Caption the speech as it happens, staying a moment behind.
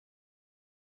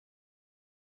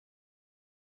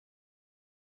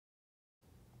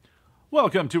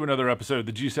Welcome to another episode of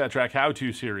the GSatTrack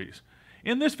How-To series.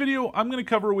 In this video, I'm going to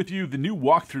cover with you the new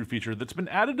walkthrough feature that's been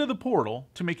added to the portal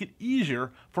to make it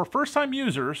easier for first-time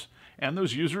users and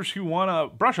those users who want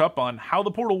to brush up on how the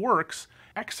portal works,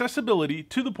 accessibility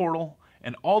to the portal,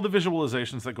 and all the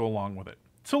visualizations that go along with it.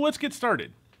 So let's get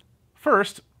started.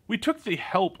 First, we took the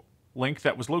help link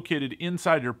that was located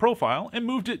inside your profile and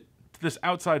moved it to this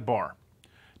outside bar.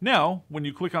 Now, when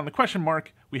you click on the question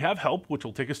mark, we have help, which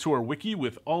will take us to our wiki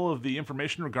with all of the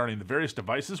information regarding the various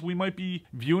devices we might be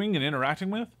viewing and interacting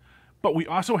with, but we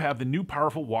also have the new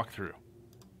powerful walkthrough.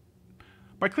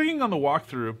 By clicking on the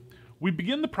walkthrough, we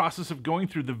begin the process of going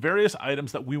through the various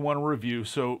items that we want to review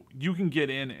so you can get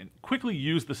in and quickly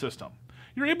use the system.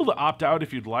 You're able to opt out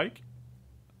if you'd like,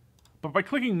 but by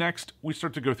clicking next, we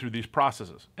start to go through these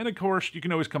processes. And of course, you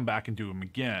can always come back and do them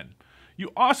again. You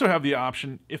also have the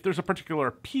option, if there's a particular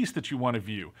piece that you want to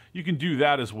view, you can do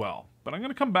that as well. But I'm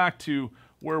going to come back to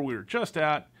where we were just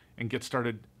at and get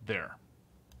started there.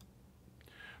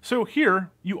 So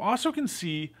here, you also can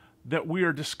see that we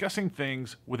are discussing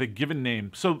things with a given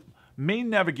name. So main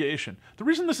navigation. The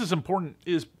reason this is important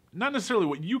is not necessarily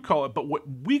what you call it, but what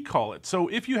we call it. So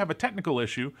if you have a technical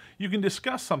issue, you can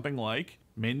discuss something like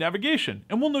main navigation,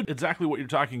 and we'll know exactly what you're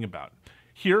talking about.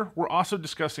 Here, we're also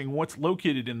discussing what's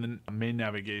located in the main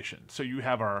navigation. So you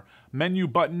have our menu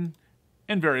button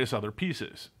and various other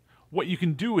pieces. What you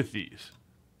can do with these,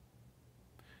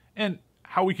 and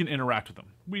how we can interact with them.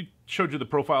 We showed you the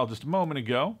profile just a moment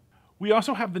ago. We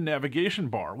also have the navigation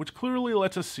bar, which clearly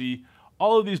lets us see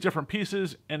all of these different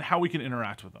pieces and how we can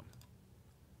interact with them.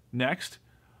 Next,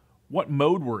 what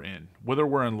mode we're in, whether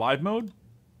we're in live mode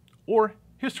or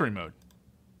history mode.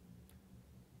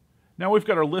 Now we've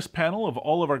got our list panel of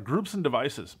all of our groups and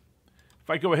devices. If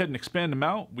I go ahead and expand them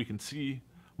out, we can see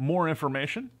more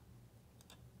information.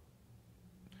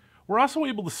 We're also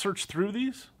able to search through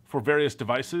these for various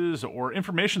devices or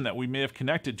information that we may have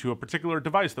connected to a particular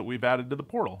device that we've added to the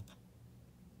portal.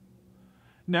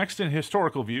 Next, in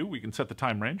historical view, we can set the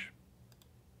time range.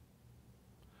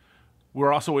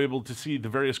 We're also able to see the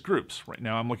various groups. Right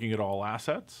now I'm looking at all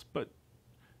assets, but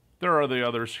there are the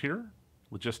others here,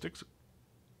 logistics.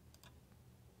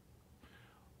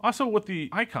 Also what the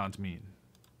icons mean.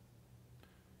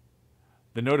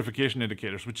 The notification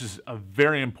indicators, which is a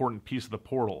very important piece of the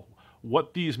portal.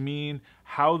 What these mean,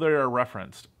 how they are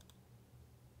referenced.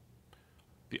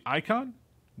 The icon,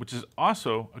 which is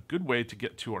also a good way to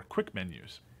get to our quick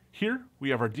menus. Here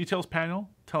we have our details panel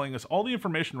telling us all the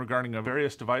information regarding a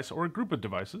various device or a group of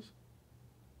devices.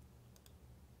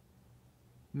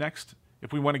 Next,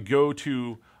 if we want to go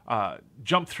to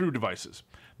jump through devices.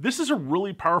 This is a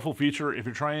really powerful feature if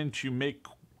you're trying to make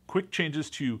quick changes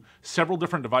to several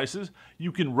different devices.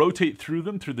 You can rotate through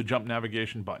them through the jump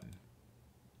navigation button.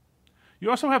 You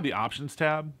also have the options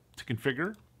tab to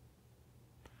configure.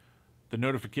 The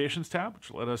notifications tab,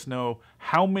 which will let us know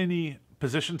how many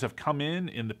positions have come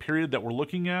in the period that we're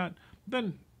looking at.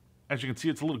 Then, as you can see,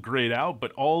 it's a little grayed out,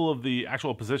 but all of the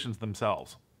actual positions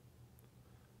themselves.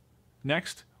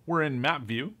 Next, we're in map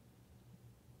view.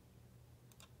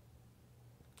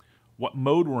 What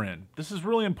mode we're in. This is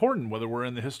really important, whether we're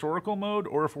in the historical mode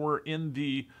or if we're in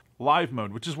the live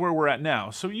mode, which is where we're at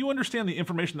now. So you understand the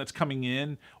information that's coming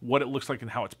in, what it looks like, and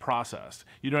how it's processed.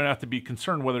 You don't have to be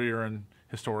concerned whether you're in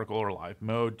historical or live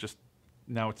mode. Just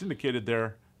now it's indicated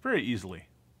there very easily.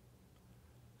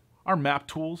 Our map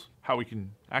tools, how we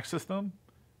can access them.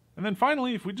 And then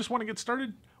finally, if we just want to get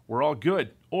started, we're all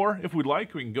good. Or if we'd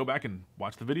like, we can go back and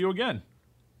watch the video again.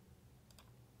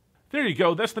 There you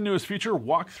go. That's the newest feature,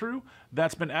 walkthrough.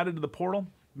 That's been added to the portal.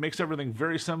 Makes everything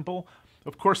very simple.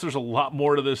 Of course, there's a lot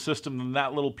more to this system than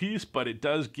that little piece, but it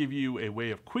does give you a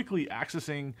way of quickly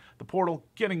accessing the portal,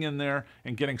 getting in there,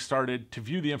 and getting started to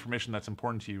view the information that's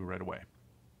important to you right away.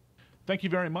 Thank you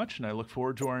very much, and I look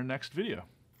forward to our next video.